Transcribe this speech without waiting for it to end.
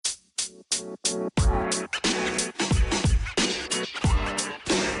Hey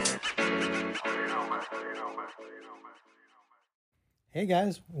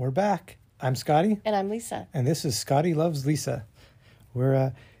guys, we're back. I'm Scotty. And I'm Lisa. And this is Scotty Loves Lisa.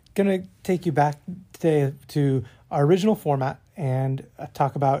 We're going to take you back today to our original format and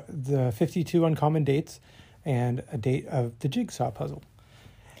talk about the 52 uncommon dates and a date of the jigsaw puzzle.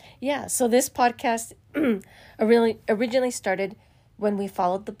 Yeah, so this podcast originally started when we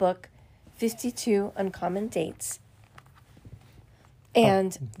followed the book 52 Uncommon Dates.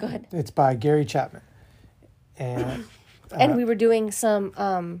 And go ahead. It's by Gary Chapman. And we were doing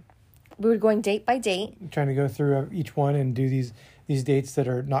we were going date by date. Trying to go through each one and do these dates that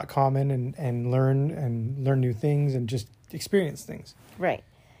are not common and learn new things and just experience things. Right.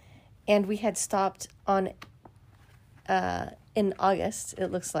 And we had stopped on, in August,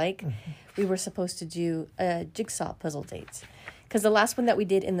 it looks like, we were supposed to do a jigsaw puzzle dates. Because the last one that we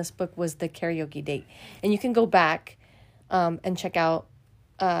did in this book was the karaoke date. And you can go back and check out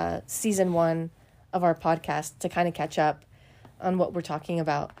season 1 of our podcast to kind of catch up on what we're talking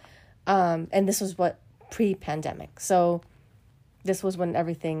about. And this was pre-pandemic. So this was when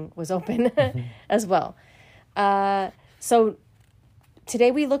everything was open as well. So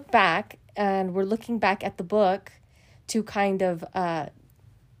today we look back and we're looking back at the book to kind of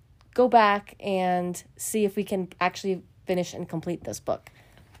go back and see if we can actually finish and complete this book.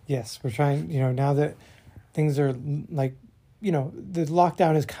 Yes, we're trying, now that things are like, the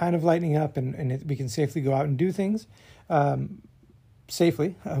lockdown is kind of lightening up and we can safely go out and do things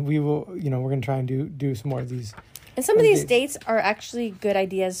safely. We will, we're going to try and do some more of these. And some of these dates are actually good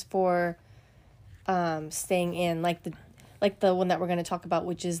ideas for staying in, like the one that we're going to talk about,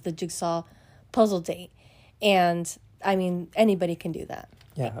 which is the jigsaw puzzle date. And I mean, anybody can do that.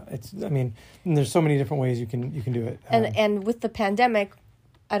 Yeah, there's so many different ways you can do it. And with the pandemic,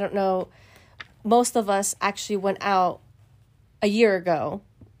 I don't know, most of us actually went out a year ago,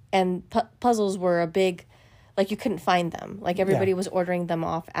 and puzzles were a big, you couldn't find them. Like everybody was ordering them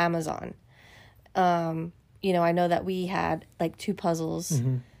off Amazon. I know that we had 2 puzzles,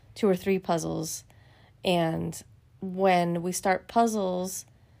 2 or 3 puzzles, and when we start puzzles,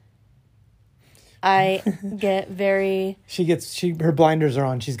 I get very... her blinders are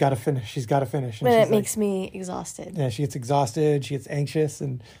on. She's got to finish. And it makes me exhausted. Yeah, she gets exhausted. She gets anxious,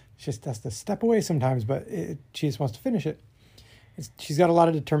 and she just has to step away sometimes, but she just wants to finish it. She's got a lot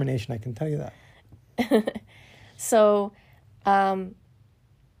of determination, I can tell you that. So, I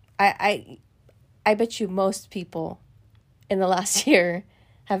bet you most people in the last year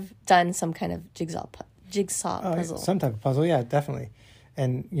have done some kind of jigsaw puzzle. Some type of puzzle, yeah, definitely.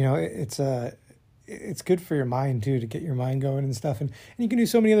 And, it's good for your mind, too, to get your mind going and stuff. And you can do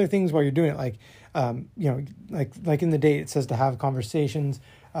so many other things while you're doing it. Like in the date, it says to have conversations,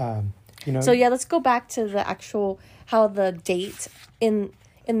 So, yeah, let's go back to the actual, how the date in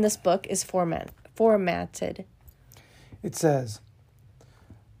this book is formatted. It says,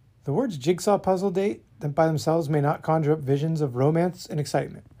 the words jigsaw puzzle date by themselves may not conjure up visions of romance and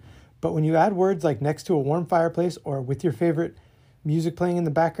excitement. But when you add words like next to a warm fireplace or with your favorite music playing in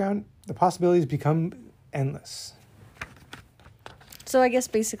the background, the possibilities become endless. So I guess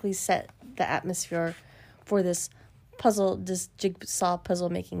basically set the atmosphere for this jigsaw puzzle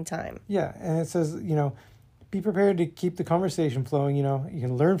making time. Yeah, and it says, be prepared to keep the conversation flowing. You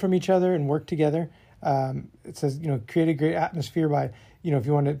can learn from each other and work together. It says, create a great atmosphere by, if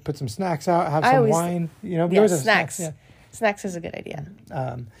you want to put some snacks out, have some wine. Snacks. Yeah. Snacks is a good idea.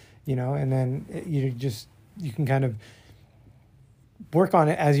 And then you can kind of work on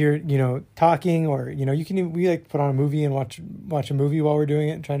it as you're, talking, or, we like to put on a movie and watch a movie while we're doing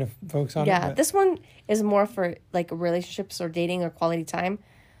it and trying to focus on it. Yeah, this one is more for relationships or dating or quality time.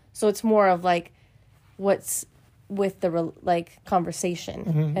 So it's more of what's with the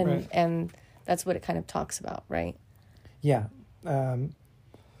conversation and that's what it kind of talks about, right? Yeah.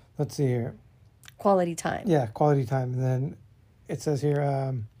 Let's see here. Quality time. Yeah, quality time. And then it says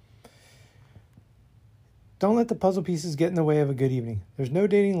here, don't let the puzzle pieces get in the way of a good evening. There's no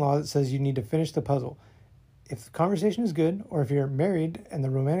dating law that says you need to finish the puzzle. If the conversation is good, or if you're married and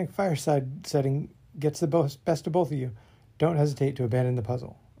the romantic fireside setting gets the best of both of you, don't hesitate to abandon the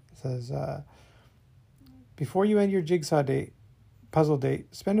puzzle. It says, before you end your jigsaw puzzle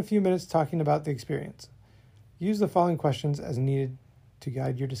date, spend a few minutes talking about the experience. Use the following questions as needed to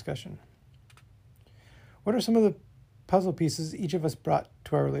guide your discussion. What are some of the puzzle pieces each of us brought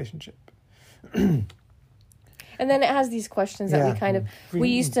to our relationship? And then it has these questions that we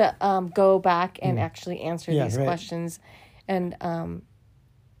used to go back and actually answer these questions. And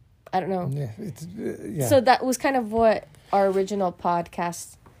I don't know. Yeah, So that was kind of what our original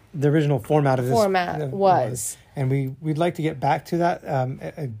podcast the original format of this was. And we'd like to get back to that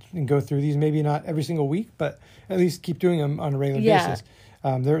and go through these, maybe not every single week, but at least keep doing them on a regular basis.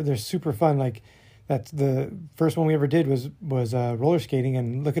 They're super fun. Like, that's the first one we ever did was roller skating,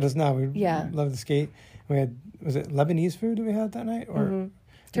 and look at us now. We love to skate. We had, was it Lebanese food that we had that night, or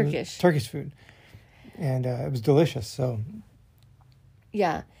Turkish food, and it was delicious. So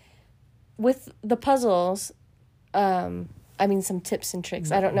with the puzzles, I mean, some tips and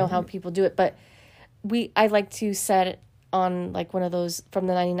tricks. I don't know how people do it, but I like to set it on like one of those from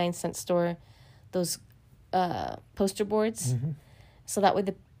the 99-cent store, those poster boards, so that way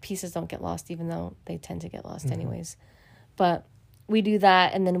the pieces don't get lost, even though they tend to get lost anyways. But we do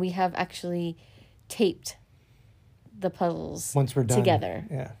that, and then we have actually taped the puzzles once we're done together.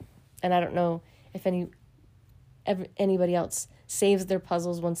 Yeah. And I don't know if anybody else saves their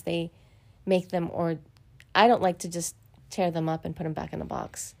puzzles once they make them, or I don't like to just tear them up and put them back in the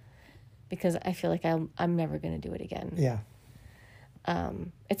box, because I feel like I'm never going to do it again. Yeah.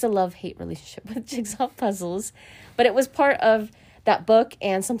 It's a love-hate relationship with jigsaw puzzles, but it was part of that book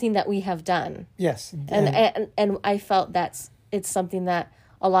and something that we have done. Yes. And I felt it's something that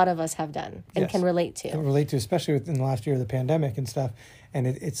a lot of us have done and can relate to. Can relate to, especially within the last year of the pandemic and stuff. And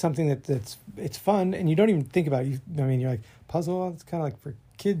it's something it's fun, and you don't even think about it. You're like, puzzle, it's kind of like for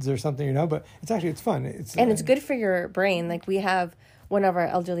kids or something, but it's fun. It's good for your brain. Like, we have one of our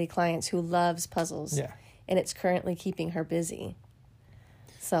elderly clients who loves puzzles. Yeah. And it's currently keeping her busy.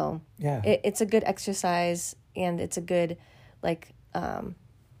 So yeah, it's a good exercise, and it's a good, like,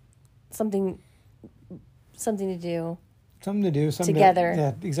 something to do. Something to do. Together.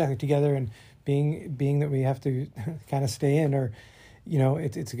 Yeah, exactly. Together, and being that we have to kind of stay in, or,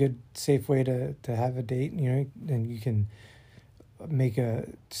 it's a good, safe way to have a date, and you can make a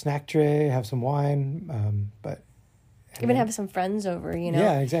snack tray, have some wine, but even have some friends over,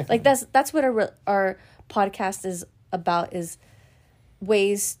 Yeah, exactly. Like, that's what our podcast is about, is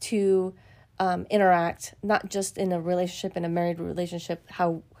ways to interact, not just in a relationship, in a married relationship,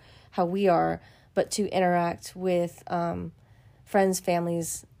 how we are, but to interact with friends,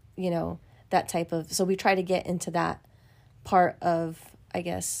 families, that type of. So we try to get into that part of, I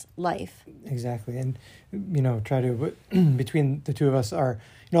guess, life. Exactly. And, try to, between the two of us, are,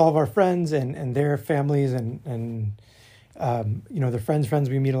 all of our friends and their families and their friends,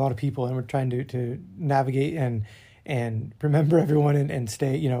 we meet a lot of people, and we're trying to navigate and remember everyone and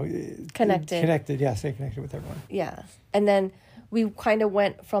stay, connected. Yeah. Stay connected with everyone. Yeah. And then we kind of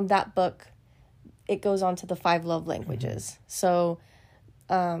went from that book, it goes on to the 5 love languages. So,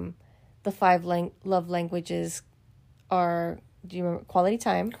 the 5 love languages are, do you remember? Quality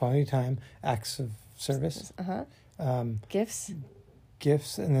time, acts of service, gifts,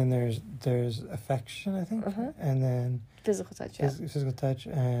 and then there's affection, I think, and then physical touch, physical touch,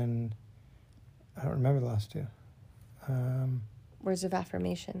 and I don't remember the last two. Words of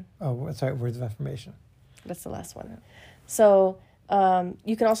affirmation. Oh, sorry, words of affirmation. That's the last one. So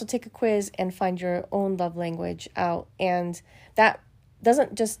you can also take a quiz and find your own love language out, and that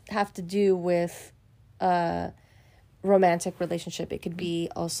doesn't just have to do with romantic relationship. It could be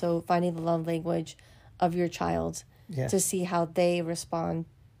also finding the love language of your child, to see how they respond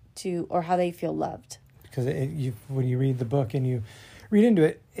to, or how they feel loved. Because when you read the book and you read into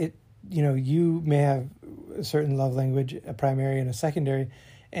it, you may have a certain love language, a primary and a secondary,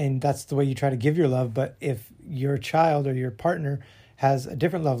 and that's the way you try to give your love. But if your child or your partner has a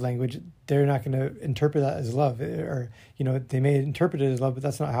different love language, they're not going to interpret that as love, or they may interpret it as love, but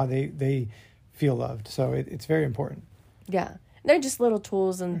that's not how they feel loved. So it's very important. Yeah, they're just little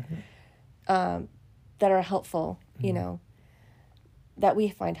tools and that are helpful, that we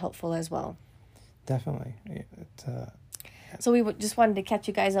find helpful as well. Definitely. So we just wanted to catch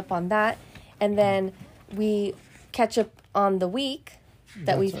you guys up on that, and then we catch up on the week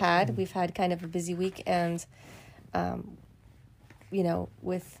that we've had. We've had kind of a busy week, and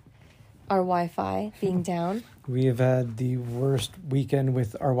with our Wi-Fi being down. We have had the worst weekend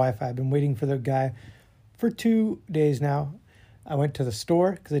with our Wi-Fi. I've been waiting for the guy for 2 days now. I went to the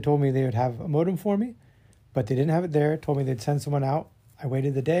store because they told me they would have a modem for me, but they didn't have it there. Told me they'd send someone out. I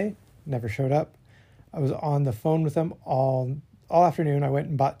waited the day, never showed up. I was on the phone with them all afternoon. I went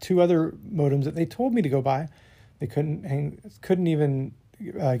and bought 2 other modems that they told me to go buy. They couldn't even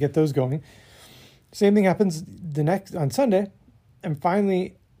get those going. Same thing happens on Sunday, and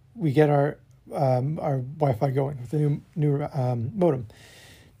finally we get our Wi-Fi going with the new modem.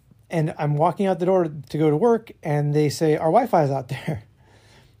 And I'm walking out the door to go to work, and they say our Wi-Fi is out there.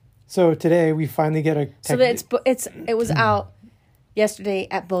 So today we finally get a. So it was out yesterday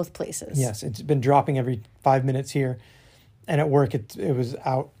at both places. Yes, it's been dropping every 5 minutes here, and at work it was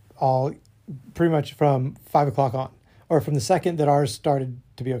out all pretty much from 5 o'clock on, or from the second that ours started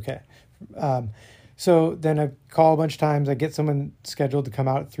to be okay. So then I call a bunch of times. I get someone scheduled to come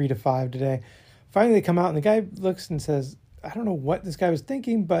out at 3 to 5 today. Finally, they come out, and the guy looks and says, I don't know what this guy was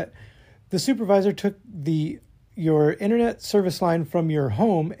thinking, but the supervisor took your internet service line from your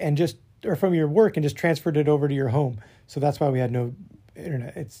home or from your work and just transferred it over to your home. So that's why we had no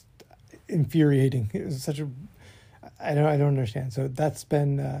internet. It's infuriating. It was such a, I don't understand. So that's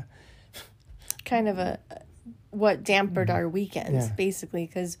been kind of what dampened our weekends, basically,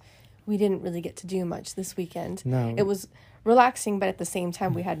 because we didn't really get to do much this weekend. No. It was relaxing, but at the same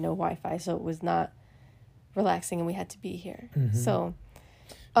time, we had no Wi-Fi, so it was not relaxing, and we had to be here. Mm-hmm. So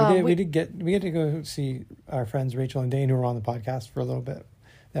we get to go see our friends Rachel and Dane, who were on the podcast for a little bit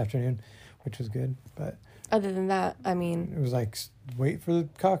the afternoon, which was good. But other than that, I mean, it was like, wait for the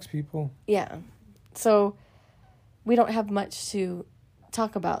Cox people. Yeah. So we don't have much to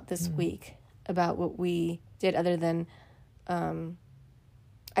talk about this week about what we did, other than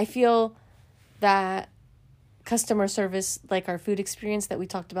I feel that customer service, like our food experience that we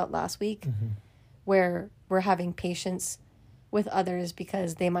talked about last week, where we're having patience with others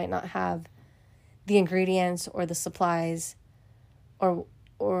because they might not have the ingredients or the supplies or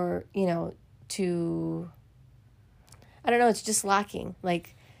I don't know, it's just lacking.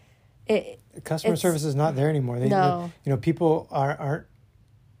 Like customer service is not there anymore. People aren't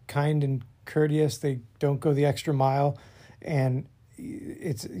kind and courteous. They don't go the extra mile, and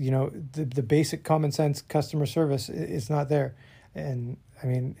it's the basic common sense customer service is not there. And I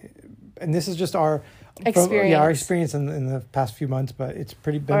mean, and this is just our experience. Our experience in the past few months, but it's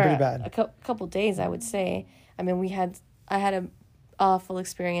been pretty bad. A couple days, I would say. I mean, I had an awful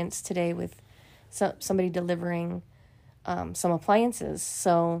experience today with somebody delivering some appliances.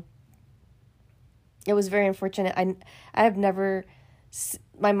 So it was very unfortunate. I have never.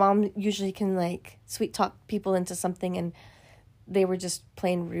 My mom usually can like sweet talk people into something, and they were just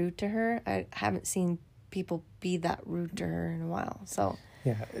plain rude to her. I haven't seen people be that rude to her in a while. So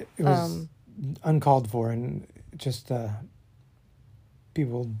yeah, it was uncalled for, and just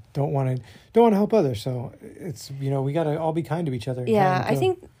people don't want to help others. So it's we got to all be kind to each other. Yeah, I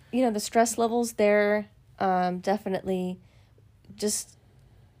think the stress levels there definitely. Just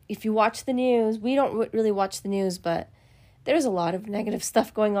if you watch the news, we don't really watch the news, but there's a lot of negative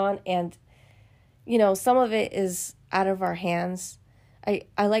stuff going on, and some of it is out of our hands. I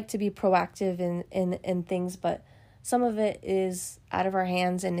like to be proactive in things, but some of it is out of our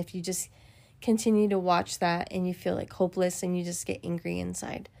hands, and if you just continue to watch that and you feel like hopeless and you just get angry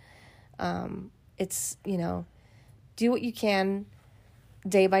inside, it's do what you can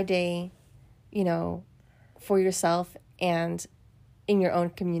day by day, for yourself and in your own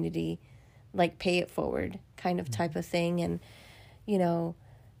community, like pay it forward kind of type of thing, and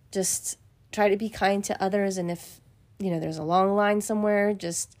just try to be kind to others. And if there's a long line somewhere,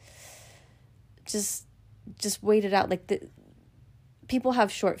 just wait it out. Like people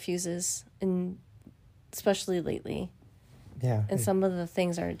have short fuses, and especially lately. Yeah. And some of the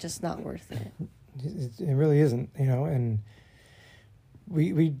things are just not worth it. It really isn't, and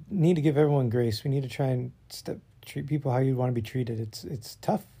we need to give everyone grace. We need to try and treat people how you want to be treated. It's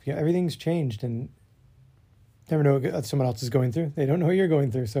tough. Everything's changed, and never know what someone else is going through. They don't know what you're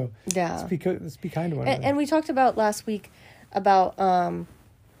going through. So yeah, let's be kind to one another. And we talked about last week about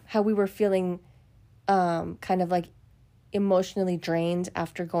how we were feeling kind of like emotionally drained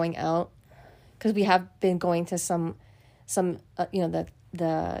after going out, because we have been going to some the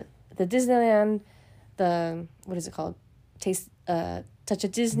Disneyland, the what is it called, Touch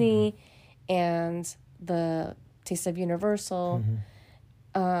of Disney, and the Taste of Universal,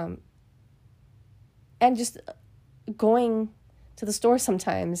 and just going to the store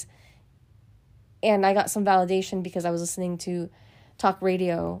sometimes. And I got some validation because I was listening to talk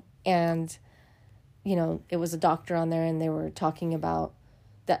radio, and it was a doctor on there, and they were talking about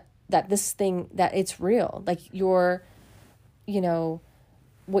that this thing, that it's real. Like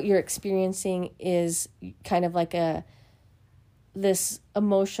what you're experiencing is kind of like this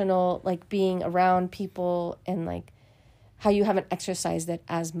emotional, like being around people, and like how you haven't exercised it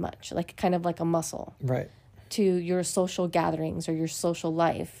as much, like kind of like a muscle, right, to your social gatherings or your social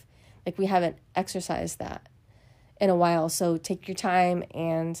life. Like we haven't exercised that in a while. So take your time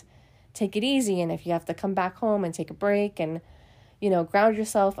and take it easy. And if you have to come back home and take a break and, ground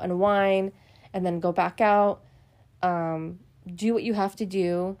yourself, unwind, and then go back out, do what you have to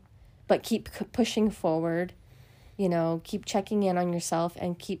do, but keep pushing forward. Keep checking in on yourself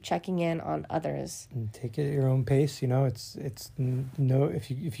and keep checking in on others. And take it at your own pace. It's no, if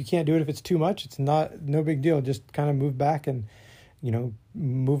you can't do it, if it's too much, it's no big deal. Just kind of move back and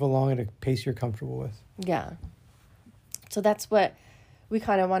move along at a pace you're comfortable with. Yeah. So that's what we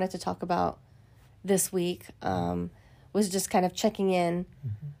kind of wanted to talk about this week, was just kind of checking in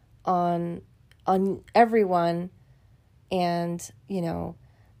on everyone and,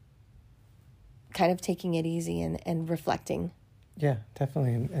 kind of taking it easy and reflecting. Yeah,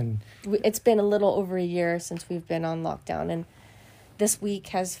 definitely. And it's been a little over a year since we've been on lockdown, and this week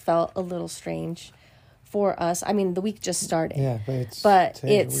has felt a little strange for us. I mean, the week just started. Yeah, but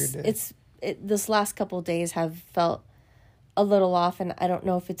this last couple of days have felt a little off, and I don't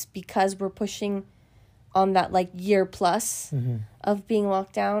know if it's because we're pushing on that year plus of being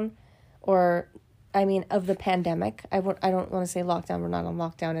locked down, or of the pandemic. I don't want to say lockdown. We're not on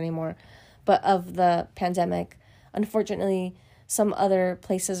lockdown anymore, but of the pandemic. Unfortunately, some other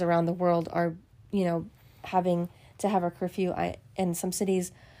places around the world are, having to have a curfew. And some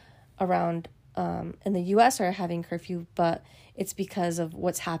cities around in the U.S. are having curfew, but it's because of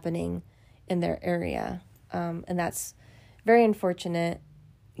what's happening in their area. And that's very unfortunate.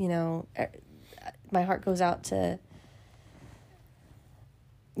 My heart goes out to,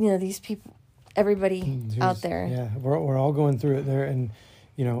 these people, everybody out there. Yeah, we're all going through it there. And,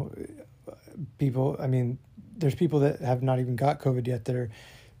 people, there's people that have not even got COVID yet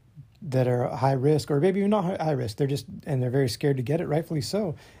that are high risk, or maybe even not high risk. They're very scared to get it, rightfully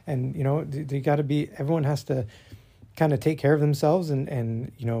so. And, they got to everyone has to kind of take care of themselves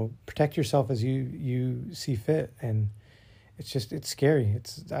and protect yourself as you see fit. And it's scary.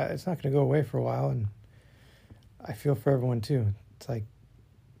 It's not going to go away for a while. And I feel for everyone too. It's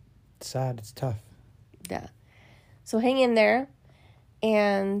it's sad. It's tough. Yeah. So hang in there.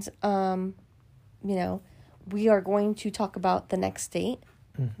 And, we are going to talk about the next date.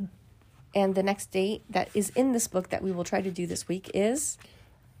 Mm-hmm. And the next date that is in this book that we will try to do this week is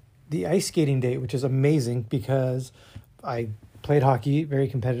the ice skating date, which is amazing because I played hockey very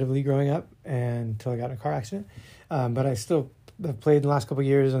competitively growing up until I got in a car accident. But I still have played in the last couple of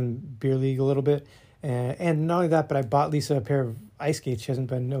years on beer league a little bit. And not only that, but I bought Lisa a pair of ice skates she hasn't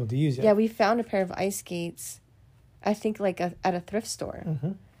been able to use yet. Yeah, we found a pair of ice skates, I think at a thrift store.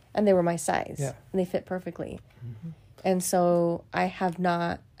 Mm-hmm. And they were my size. Yeah. And they fit perfectly. Mm-hmm. And so I have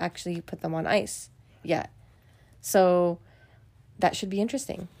not actually put them on ice yet. So that should be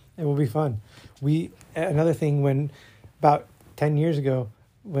interesting. It will be fun. Another thing, when about 10 years ago,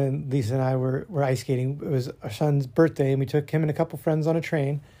 when Lisa and I were ice skating, it was our son's birthday, and we took him and a couple friends on a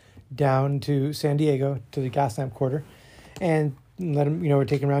train down to San Diego to the Gaslamp Quarter and let him, we're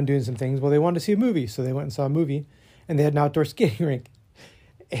taking around doing some things. Well, they wanted to see a movie, so they went and saw a movie, and they had an outdoor skating rink.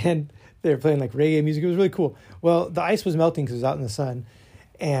 And they were playing reggae music. It was really cool. Well, the ice was melting because it was out in the sun.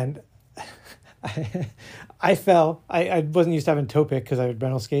 And I fell. I wasn't used to having toe pick because I had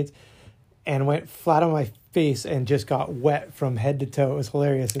rental skates. And went flat on my face and just got wet from head to toe. It was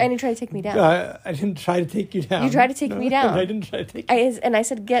hilarious. And you tried to take me down. I didn't try to take you down. You tried to take me down. I didn't try to take you down. And I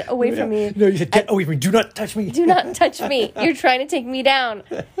said, get away from me. No, you said, get away from me. Do not touch me. Do not touch me. You're trying to take me down.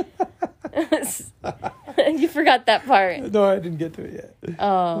 You forgot that part. No, I didn't get to it yet.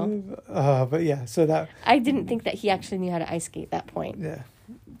 Oh. But yeah, so that... I didn't think that he actually knew how to ice skate at that point. Yeah.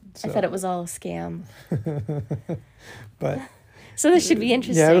 So. I thought it was all a scam. But... So this should be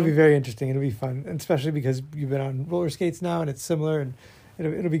interesting. Yeah, it'll be very interesting. It'll be fun, and especially because you've been on roller skates now, and it's similar, and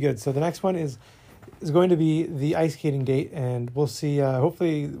it'll be good. So the next one is going to be the ice skating date, and we'll see.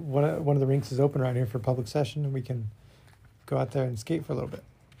 Hopefully, one of the rinks is open around here for public session, and we can go out there and skate for a little bit.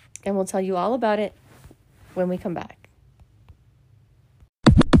 And we'll tell you all about it when we come back.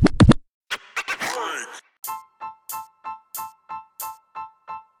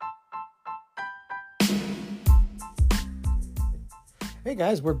 Hey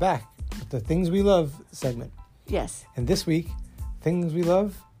guys, we're back with the Things We Love segment. Yes. And this week, Things We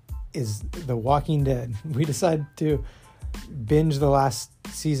Love is The Walking Dead. We decided to binge the last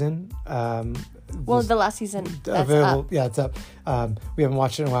season. The last season that's available. Up. Yeah, it's up. We haven't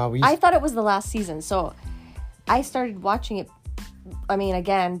watched it in a while. I thought it was the last season, so I started watching it.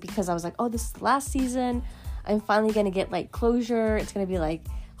 Again, because I was like, oh, this is the last season. I'm finally going to get closure. It's going to be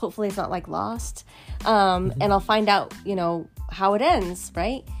hopefully it's not Lost. And I'll find out, how it ends,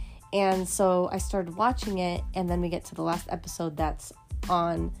 right? And so I started watching it, and then we get to the last episode that's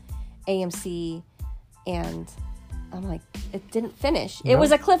on AMC, and I'm like, it didn't finish. No. It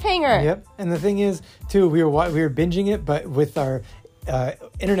was a cliffhanger. Yep. And the thing is, too, we were binging it, but with our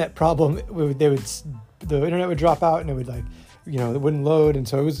internet problem, the internet would drop out, and it would it wouldn't load, and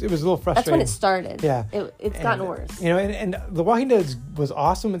so it was a little frustrating. That's when it started. Yeah, it's gotten worse. And The Walking Dead was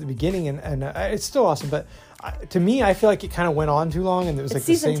awesome at the beginning, and it's still awesome. But to me, I feel like it kind of went on too long, and it was it's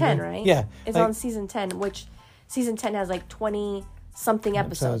season 10, thing. Right? Yeah, it's on season 10, which season 10 has like 20 something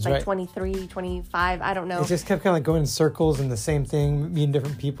episodes, like right. 23, 25, I don't know. It just kept kind of like going in circles and the same thing, meeting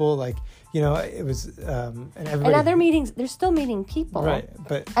different people. Like, you know, it was, and everybody. And other meetings, they're still meeting people. Right,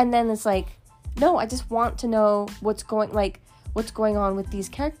 but. And then it's like, no, I just want to know what's going on with these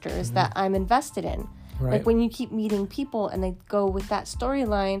characters that I'm invested in. Right. Like, when you keep meeting people and they go with that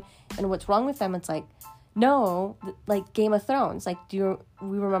storyline and what's wrong with them, it's like, no, like Game of Thrones. Like, we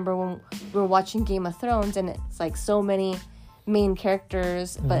remember when we were watching Game of Thrones and it's like so many main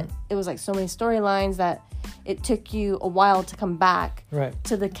characters, but it was like so many storylines that it took you a while to come back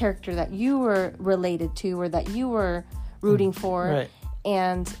to the character that you were related to or that you were rooting for. Right.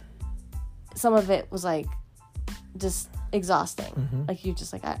 And some of it was like just exhausting. Like, you're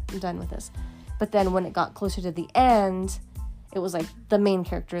just like, I'm done with this. But then when it got closer to the end, it was like the main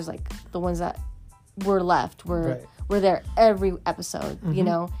characters, like the ones that were left were there every episode, you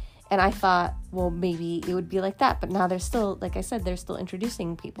know? And I thought, well, maybe it would be like that. But now they're still, like I said, they're still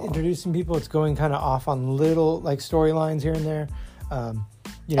introducing people. It's going kind of off on little, like, storylines here and there. You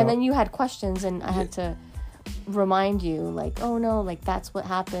know, and then you had questions, and I had to remind you, like, oh, no, like, that's what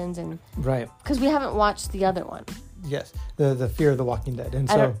happens. And right. Because we haven't watched the other one. Yes, the Fear of the Walking Dead. And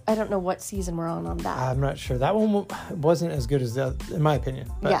so I don't know what season we're on that. I'm not sure. That one wasn't as good as the other, in my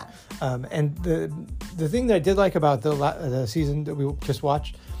opinion. But, yeah. And the thing that I did like about the season that we just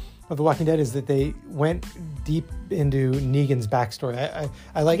watched of The Walking Dead is that they went deep into Negan's backstory.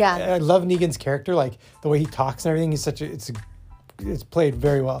 I love Negan's character, like the way he talks and everything. It's played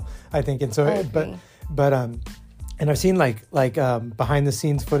very well, I think. And so, and I've seen like behind the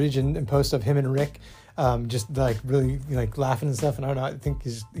scenes footage and posts of him and Rick, just like really like laughing and stuff. And I don't know, I think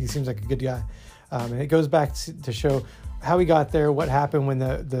he seems like a good guy. And it goes back to show how he got there, what happened when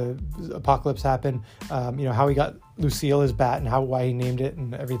the apocalypse happened, you know, how he got Lucille his bat and why he named it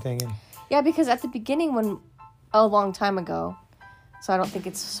and everything. And yeah, because at the beginning, a long time ago, so I don't think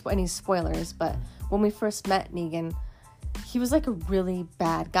it's any spoilers, but when we first met Negan, he was like a really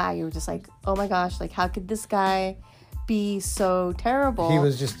bad guy. You were just like, oh my gosh, like, how could this guy be so terrible? He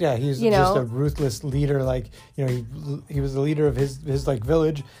was just, he's just a ruthless leader. Like, you know, he was the leader of his like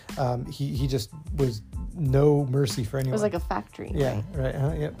village. He just was no mercy for anyone. It was like a factory. Yeah, right.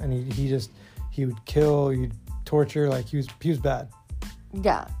 Yep. And he would kill, he'd torture, like he was bad.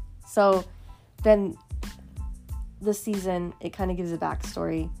 Yeah. So then this season, it kind of gives a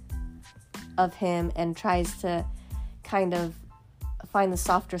backstory of him and tries to kind of find the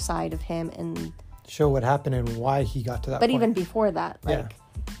softer side of him and show what happened and why he got to that point. But even before that, like,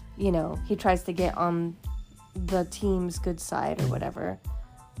 you know, he tries to get on the team's good side or whatever.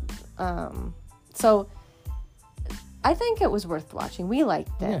 So I think it was worth watching. We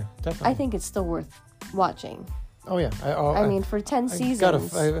liked it. Yeah, definitely. I think it's still worth watching. Oh, yeah. I mean, for 10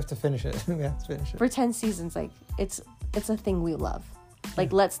 seasons... I have to finish it. Yeah, let's finish it. For 10 seasons, like, it's a thing we love.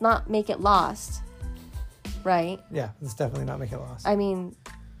 Like, let's not make it Lost, right? Yeah, let's definitely not make it Lost. I mean,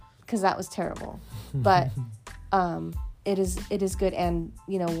 because that was terrible. But it is good, and,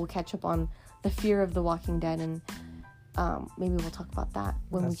 you know, we'll catch up on the Fear of the Walking Dead, and maybe we'll talk about that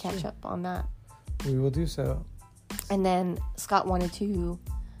when we catch up on that. We will do so. And then Scott wanted to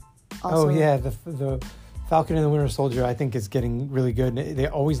also... Oh, yeah, the Falcon and the Winter Soldier, I think, is getting really good. They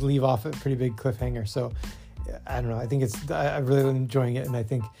always leave off a pretty big cliffhanger. So, I don't know. I think I'm really enjoying it. And I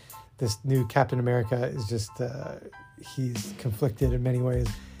think this new Captain America is just, he's conflicted in many ways.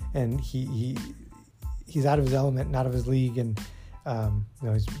 And he's out of his element and out of his league. And, you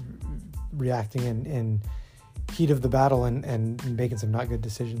know, he's reacting in heat of the battle and making some not good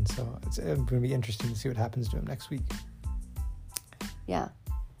decisions. So, it's going to be interesting to see what happens to him next week. Yeah.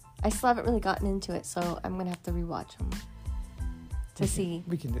 I still haven't really gotten into it, so I'm going to have to rewatch them to see.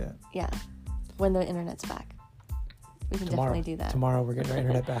 We can do that. Yeah. When the internet's back. We can definitely do that. Tomorrow we're getting our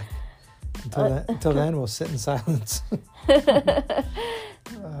internet back. Until then, we'll sit in silence.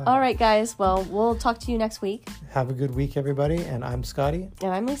 All right, guys. Well, we'll talk to you next week. Have a good week, everybody. And I'm Scotty.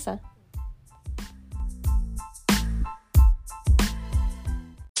 And I'm Lisa.